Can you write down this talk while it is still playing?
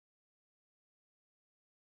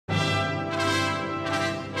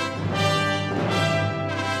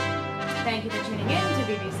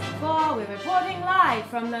Reporting live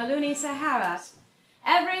from the Looney Sahara.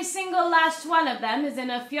 Every single last one of them is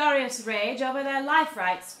in a furious rage over their life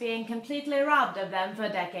rights being completely robbed of them for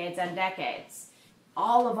decades and decades.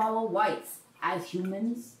 All of our whites, as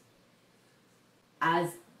humans,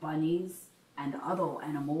 as bunnies and other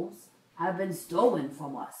animals, have been stolen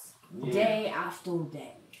from us day after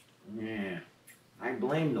day. Yeah, I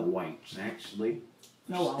blame the whites, actually.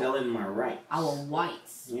 No, Stealing my rights. Our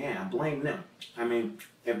whites. Yeah, I blame them. I mean,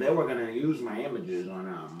 if they were gonna use my images on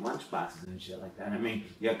lunchboxes and shit like that, I mean,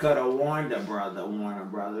 you could have warned Warner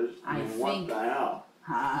Brothers. I mean, what think- the hell?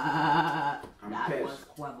 That pissed. was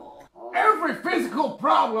clever. Every physical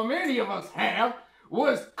problem any of us have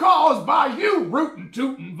was caused by you, rootin'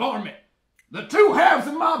 tootin' varmint. The two halves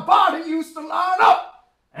of my body used to line up,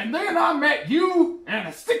 and then I met you and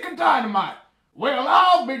a stick of dynamite. Well,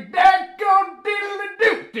 I'll be dadgone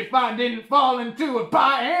diddly-doot if I didn't fall into a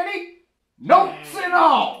pie Annie. Notes and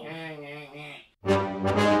all.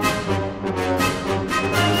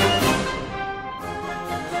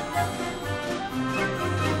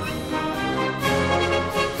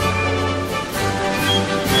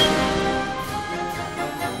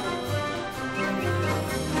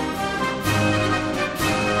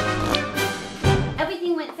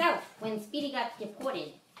 Everything went south when Speedy got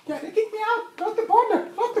deported. Yeah, they kicked me out. Not the border.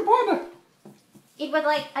 Not the border. It was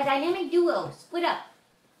like a dynamic duo split up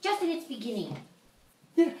just in its beginning.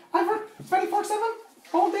 Yeah, I worked 24/7,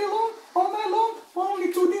 all day long, all night long, for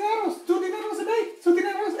only $2 a day,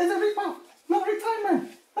 $2 as a repo. No retirement.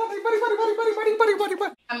 Nothing, buddy.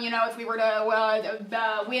 You know, if we were to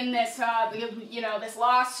win this, this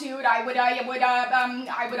lawsuit, I would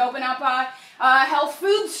open up a health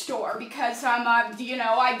food store because I'm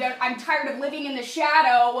tired of living in the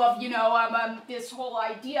shadow of this whole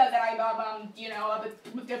idea that I'm a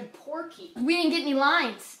porky. We didn't get any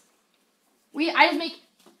lines. I just make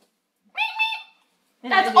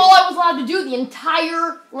That's all I was allowed to do the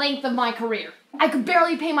entire length of my career. I could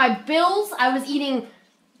barely pay my bills. I was eating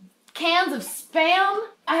cans of Spam.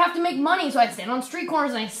 I have to make money, so I stand on street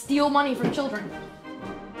corners and I steal money from children.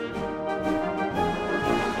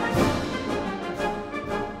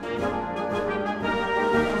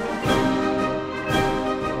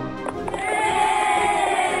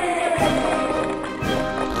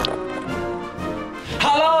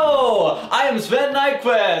 Hello, I am Sven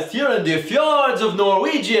Nyquist here in the fjords of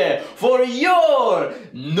Norwegian for your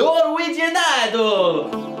Norwegian Idol.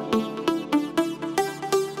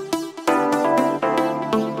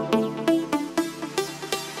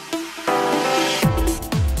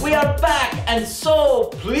 We are back and so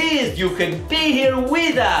pleased you can be here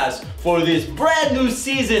with us for this brand new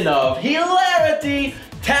season of hilarity,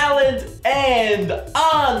 talent, and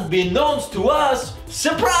unbeknownst to us,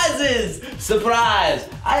 surprises! Surprise!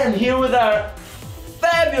 I am here with our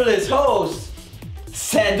fabulous host,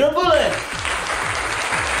 Sandra Bullock.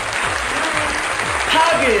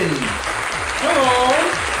 Hagen. Hello.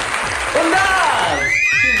 And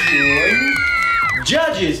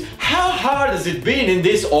Judges, how hard has it been in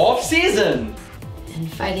this off-season?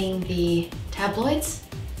 And fighting the tabloids?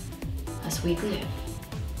 Us Weekly.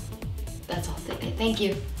 That's all. Thank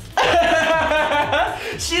you.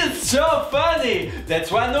 She's so funny!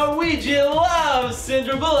 That's why Norwegian loves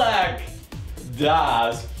Sandra Bullock!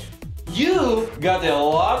 Does. You got a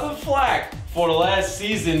lot of flack for last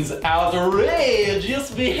season's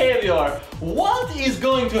outrageous behavior. What is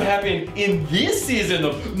going to happen in this season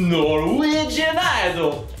of Norwegian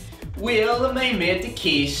Idol? Well, my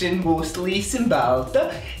medication, mostly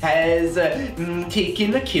Cymbalta, has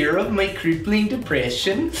taken care of my crippling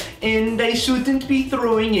depression, and I shouldn't be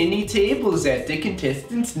throwing any tables at the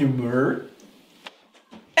contestants no more.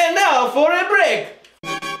 And now for a break!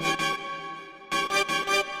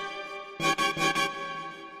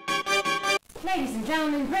 Ladies and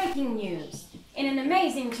gentlemen, breaking news. In an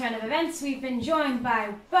amazing turn of events, we've been joined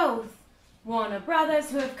by both Warner Brothers,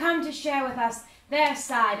 who have come to share with us their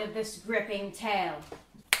side of this gripping tale.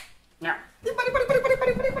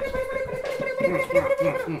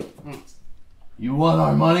 You want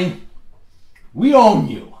our money? We own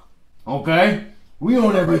you, okay? We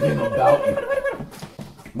own everything about you.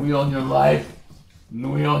 We own your life.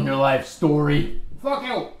 We own your life story. Fuck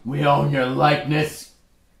you! We own your likeness.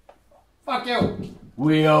 Fuck you!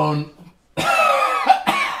 We own...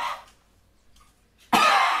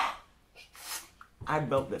 I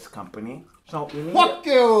built this company, so you need, Fuck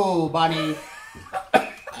you, buddy!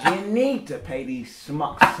 you need to pay these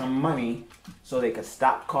schmucks some money so they can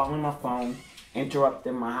stop calling my phone,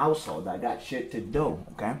 interrupting my household. I got shit to do,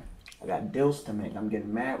 okay? I got deals to make. I'm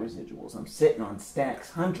getting mad residuals. I'm sitting on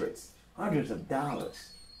stacks, hundreds of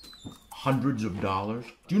dollars. hundreds of dollars?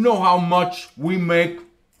 Do you know how much we make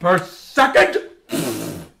per second?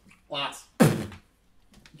 Lots.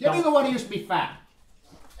 Give me the one who used to be fat.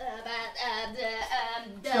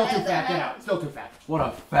 Still too fat, get out. Still too fat. What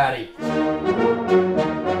a fatty.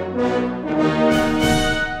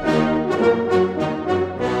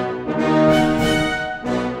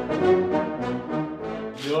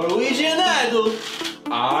 Norwegian Idol,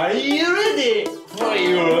 are you ready for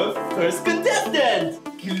your first contestant?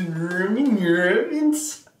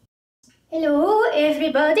 Hello,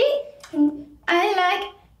 everybody. I like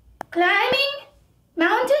climbing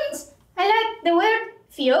mountains. I like the word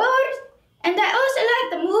fjord. And I also like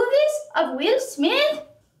the movies of Will Smith.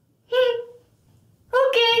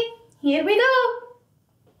 Okay, here we go.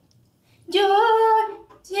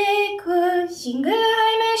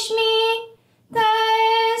 That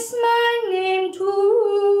is my name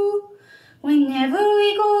too. Whenever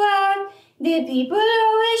we go out, the people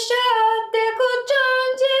always shout,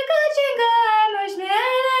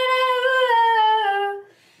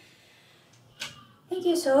 thank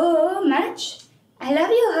you so much. I love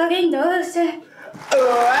you, hugging dolls.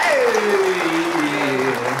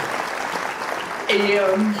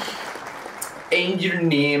 And your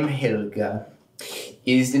name, Helga,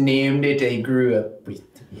 is the name that I grew up with.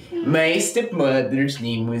 My stepmother's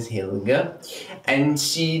name was Helga, and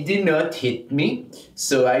she did not hit me,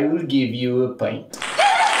 so I will give you a pint.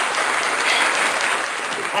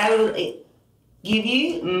 I will give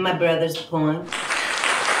you my brother's point.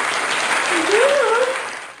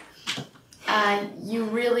 You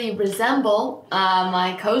really resemble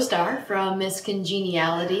my co-star from Miss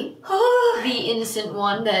Congeniality. The innocent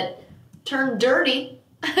one that turned dirty.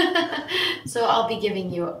 So I'll be giving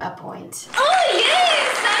you a point. Oh,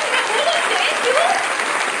 yes! Thank you!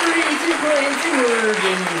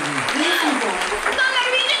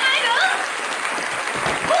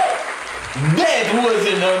 That was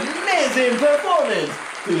an amazing performance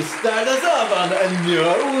to start us off on a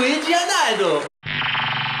Norwegian Idol.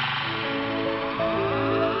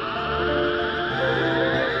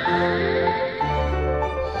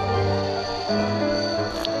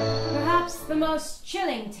 The most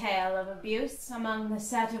chilling tale of abuse among the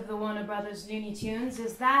set of the Warner Brothers Looney Tunes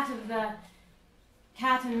is that of the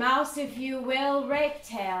cat and mouse, if you will, rape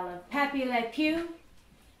tale of Pepe Le Pew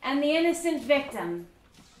and the innocent victim,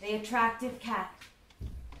 the attractive cat.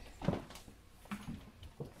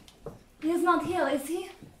 He is not here, is he?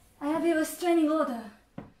 I have a restraining order.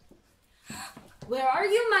 Where are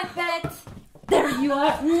you, my pet? There you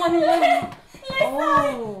are.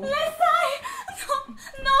 Oh.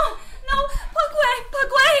 No,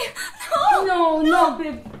 Pugway, No,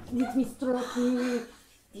 babe. Let me stroke you.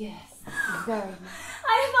 Yes, very nice.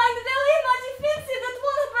 I find it really fancy that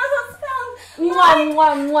Warner Brothers found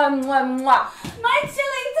my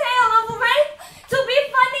chilling tale of rape to be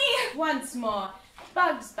funny. Once more,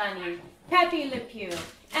 Bugs Bunny, Pepe Le Pew,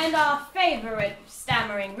 and our favorite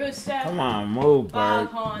stammering rooster. Come on, move, bird.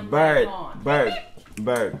 Foghorn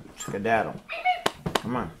Bird. Skedaddle.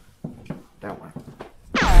 Come on. That one.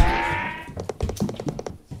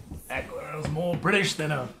 That girl's more British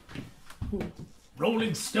than a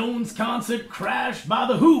Rolling Stones concert crashed by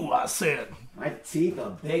the Who, I said. My teeth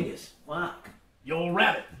are big as fuck. Your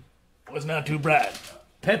rabbit was not too bright.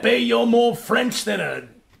 Pepe, you're more French than a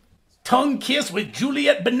tongue kiss with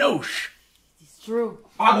Juliette Binoche. It's true.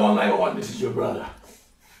 Agua, this is your brother.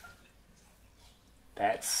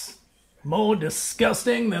 That's more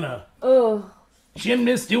disgusting than a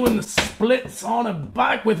gymnast doing the splits on a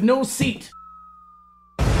bike with no seat.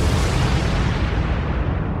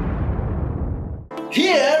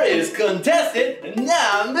 Here is contestant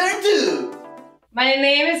number 2. My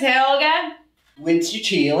name is Helga. What's your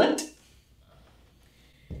talent?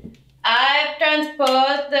 I've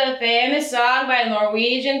transposed the famous song by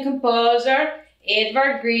Norwegian composer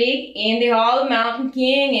Edvard Grieg in the Hall of Mountain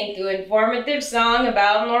King into an informative song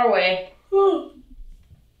about Norway.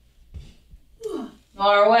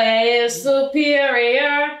 Norway is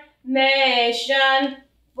superior nation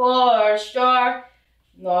for sure.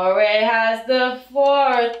 Norway has the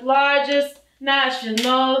 4th largest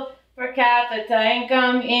national per capita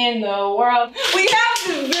income in the world. We have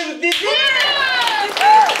to do this.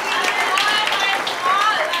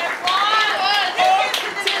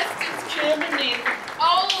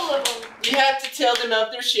 All of them. You have to tell them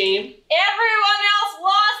of their shame. Everyone else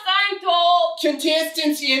lost, I'm told.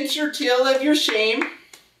 Contestants, enter tale of your shame.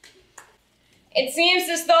 It seems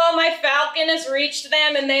as though my falcon has reached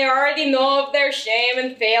them and they already know of their shame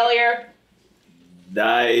and failure.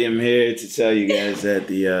 I am here to tell you guys that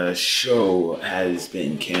the show has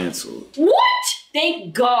been canceled. What?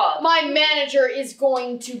 Thank God. My manager is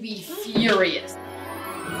going to be furious.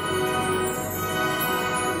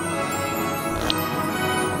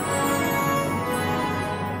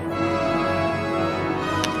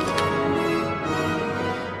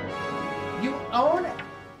 You own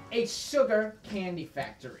a sugar candy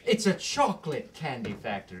factory. It's a chocolate candy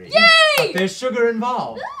factory. Yay! But there's sugar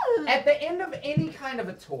involved. At the end of any kind of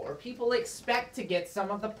a tour, people expect to get some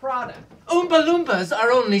of the product. Oompa Loompas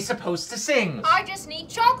are only supposed to sing. I just need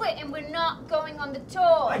chocolate and we're not going on the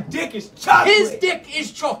tour. My dick is chocolate. His dick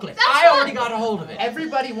is chocolate. I already got a hold of it.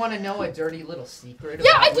 Everybody want to know a dirty little secret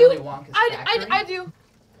Yeah, about I do. Willy Wonka's factory? I do.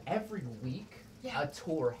 Every week, a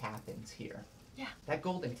tour happens here. Yeah. That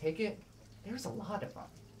golden ticket, there's a lot of them.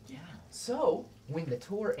 Yeah. So, when the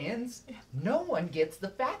tour ends, no one gets the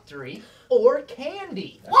factory or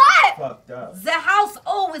candy. What? Fucked up. The house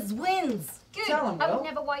always wins. Good. Tell him, I Will. would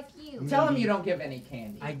never wife you. Tell them you don't give any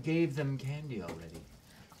candy. I gave them candy already.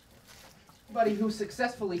 Anybody who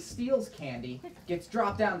successfully steals candy gets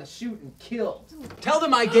dropped down the chute and killed. Tell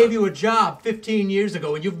them I gave you a job 15 years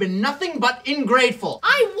ago and you've been nothing but ingrateful.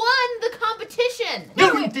 I won the competition.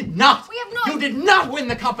 No, you did not. We have not. You did not win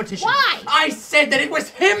the competition. Why? I said that it was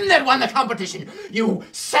him that won the competition. You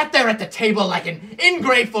sat there at the table like an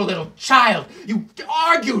ingrateful little child. You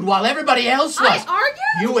argued while everybody else was. I argued?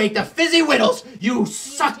 You ate the fizzy whittles. You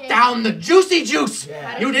sucked down the juicy juice.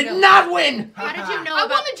 How You did did you know? not win. How did you know I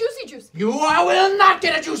won the juicy juice. You will not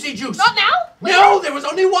get a juicy juice. Not now? No, there was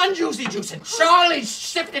only one juicy juice and Charlie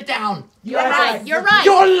sipped it down. You're right. You're right.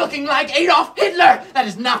 You're looking like Adolf Hitler. That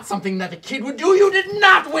is not something that a kid would do. You did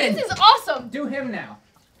not win. This is awesome. Do him now.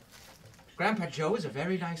 Grandpa Joe is a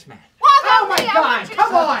very nice man. Oh my God,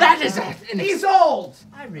 come on! That is He's old!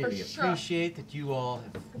 I really For sure. appreciate that you all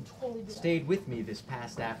have stayed with me this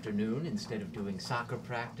past afternoon instead of doing soccer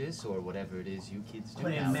practice or whatever it is you kids do.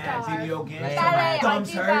 Playing now. mad video games. Playing Ballet, my I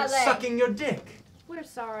thumbs do hurt, ballet. sucking your dick. We're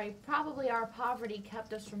sorry. Probably our poverty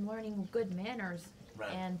kept us from learning good manners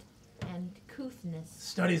and couthness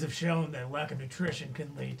Studies have shown that lack of nutrition can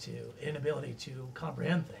lead to inability to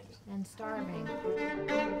comprehend things. and starving.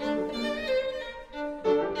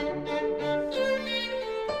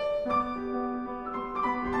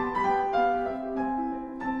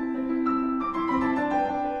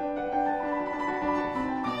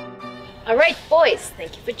 All right, boys.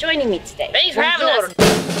 Thank you for joining me today. Thanks for having us.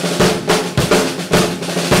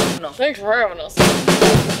 Thanks for having us.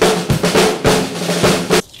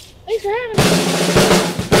 Thanks for having us.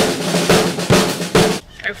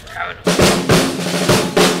 Thanks for having us.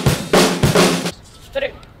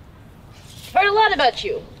 Heard a lot about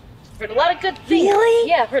you. Heard a lot of good things. Really?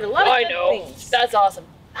 Yeah, heard a lot of I good know. things. That's awesome.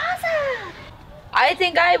 I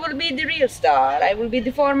think I will be the real star. I will be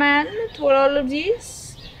the foreman to all of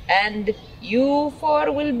this. And you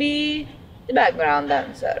four will be the background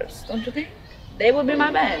dancers, don't you think? They will be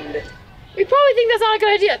my band. We probably think that's not a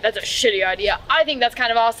good idea. That's a shitty idea. I think that's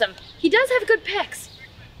kind of awesome. He does have good pecs.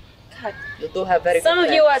 God, you do have very Some good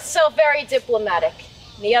of you are pecs. so very diplomatic.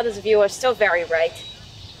 And the others of you are so very right.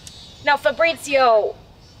 Now, Fabrizio,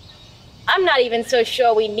 I'm not even so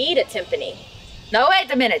sure we need a timpani. Now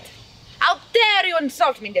wait a minute. How dare you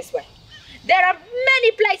insult me this way? There are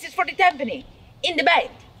many places for the timpani in the band.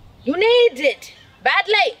 You need it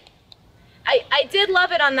badly. I did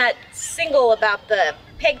love it on that single about the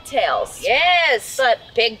pigtails. Yes, but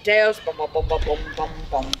pigtails. Bum, bum, bum, bum, bum, bum,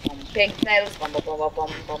 bum, bum. Pigtails. Bum, bum, bum, bum,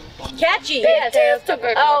 bum, bum. Catchy, yes.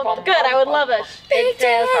 Oh, good, I would love it.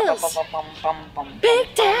 Pigtails.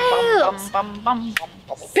 Pigtails.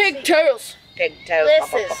 Pigtails. Pigtails.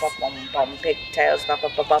 This is- Pigtails.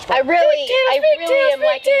 I really am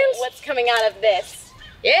liking what's coming out of this.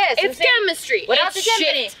 Yes, It's chemistry. Without It's the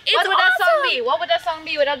timpani. shit. What It's would that song awesome. be? What would that song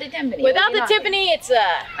be without the timpani? Without the What would it timpani, it's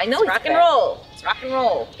I know it's it's rock and bad. roll. It's rock and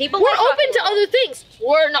roll. People We're like rock open and to roll. other things.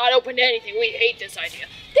 We're not open to anything. We hate this idea.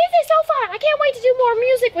 This is so fun. I can't wait to do more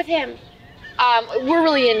music with him. We're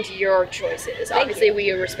really into your choices. Obviously,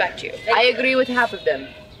 we respect you. I agree with half of them.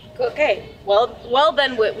 Okay, well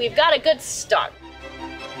then we've got a good start.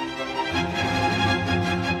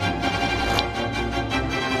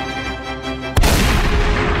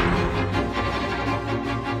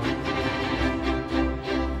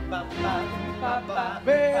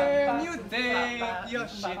 When you take your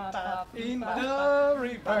shit in the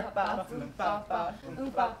river.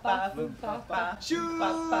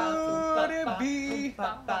 Should it be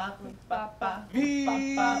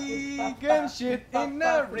vegan shit in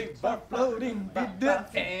the river floating with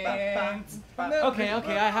the ants? Okay,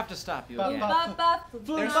 I have to stop you again.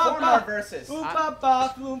 There's 4 more verses. 4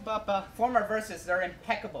 more verses. They're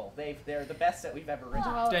impeccable. They're the best that we've ever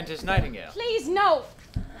written. Dentist Nightingale. Please, no.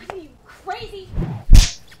 Are you crazy?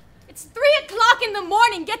 It's 3 o'clock in the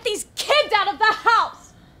morning. Get these kids out of the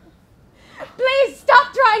house. Please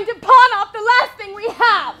stop trying to pawn off the last thing we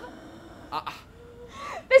have.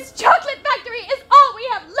 This chocolate factory is all we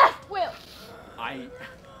have left, Will.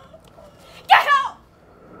 Get out!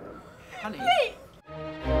 Honey. Please.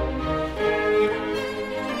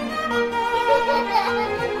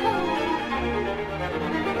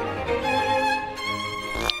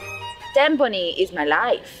 Timpani is my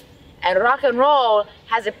life, and rock and roll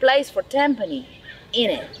has a place for timpani in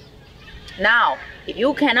it. Now, if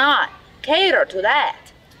you cannot cater to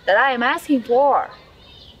that I am asking for,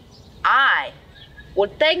 I will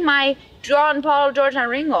take my John, Paul, George, and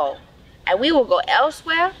Ringo, and we will go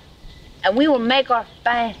elsewhere, and we will make our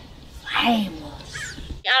band famous.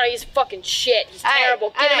 I don't know, he's fucking shit. He's terrible.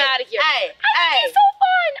 Get him out of here. Hey, I think he's so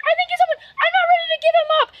fun. I think he's so fun. I'm not ready to give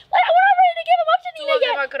him up. Like, we're not ready to give him up to Nina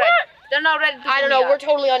yet. They're not ready to I don't know. We're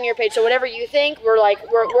totally on your page. So whatever you think, we're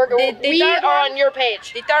on your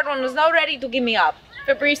page. The third one was not ready to give me up.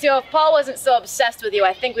 Fabrizio, if Paul wasn't so obsessed with you,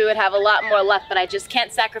 I think we would have a lot more left, but I just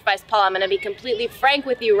can't sacrifice Paul. I'm gonna be completely frank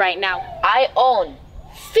with you right now. I own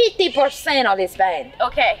 50% of this band.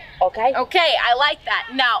 Okay. Okay? Okay, I like that.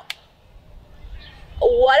 Now,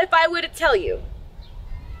 what if I were to tell you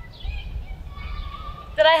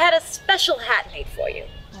that I had a special hat made for you?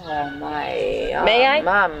 Oh my. May I?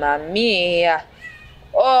 Mamma mia.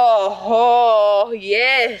 Oh,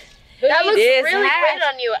 yes. That looks This really hat. great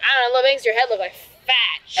on you. I don't know, it makes your head look like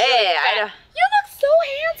fat. Hey, fat. I don't. You look so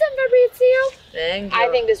handsome, Fabrizio. Thank you. I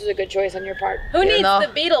think this was a good choice on your part. Who You needs know- the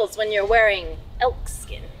Beatles when you're wearing elk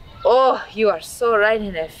skin? Oh, you are so right,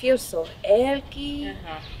 and I feel so elky.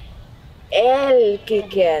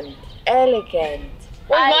 Elegant.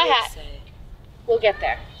 Where's my hat? We'll get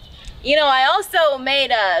there. You know, I also made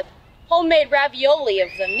a homemade ravioli of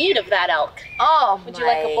the meat of that elk. Oh, would you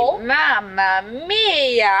like a bowl? Mamma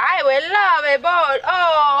mia, I will love a bowl.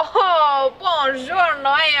 Oh, buongiorno.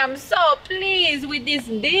 I am so pleased with this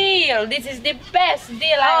deal. This is the best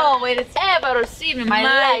deal I have ever received in my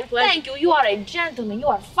life. pleasure. Thank you. You are a gentleman. You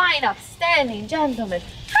are a fine, upstanding gentleman.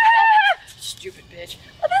 Stupid bitch.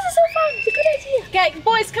 Oh, this is so fun. It's a good idea. Okay,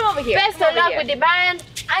 boys, come over here. Best Come of over luck here. with the band.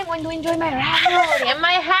 I'm going to enjoy my ravioli and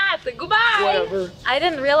my hat. Goodbye. Whatever. I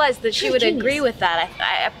didn't realize that she would agree with that.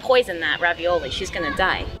 I poisoned that ravioli. She's gonna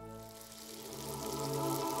die.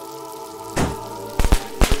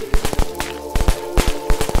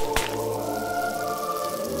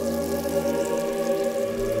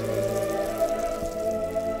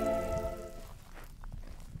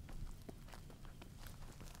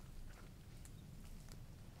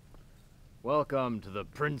 Welcome to the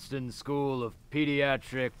Princeton School of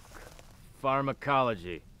Pediatric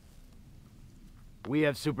Pharmacology. We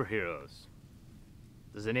have superheroes.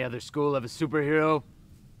 Does any other school have a superhero?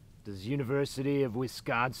 Does University of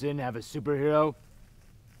Wisconsin have a superhero?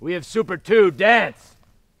 We have Super 2, dance!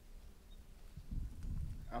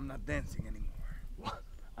 I'm not dancing anymore.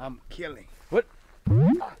 I'm killing. What?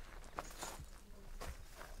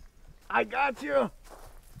 I got you.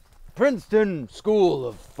 Princeton School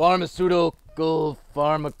of Pharmaceutical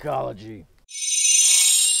Pharmacology.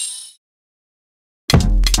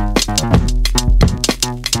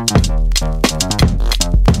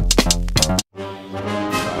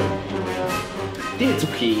 It's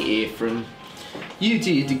okay, Ephraim. You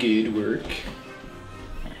did the good work.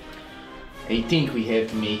 I think we have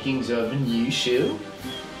the makings of a new show.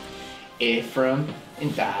 Ephraim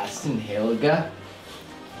and Bast and Helga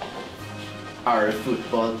are a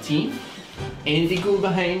football team, and they go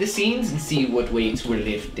behind the scenes and see what weights we're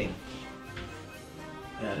lifting.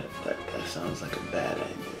 Yeah, that sounds like a bad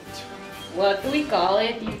idea. What do we call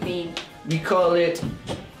it, you think? We call it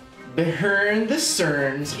Behind the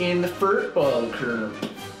Cerns in the Football Club.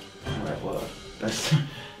 Alright, well, best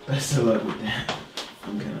of luck with that.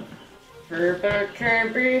 I'm gonna... Football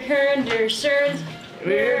curb behind your shirts.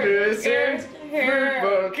 We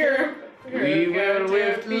will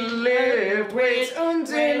lift weights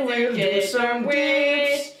until we do some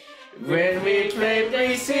weights. When we play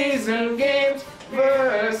preseason games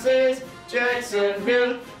versus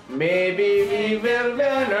Jacksonville, maybe we will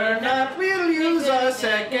win or not. We'll use our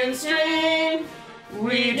second string.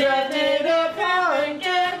 We drafted a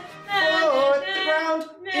pointer, fourth round.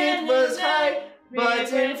 It was high, but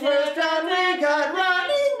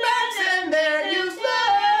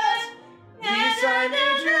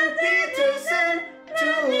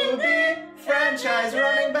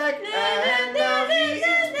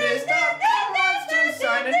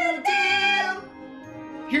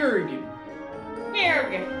hearing you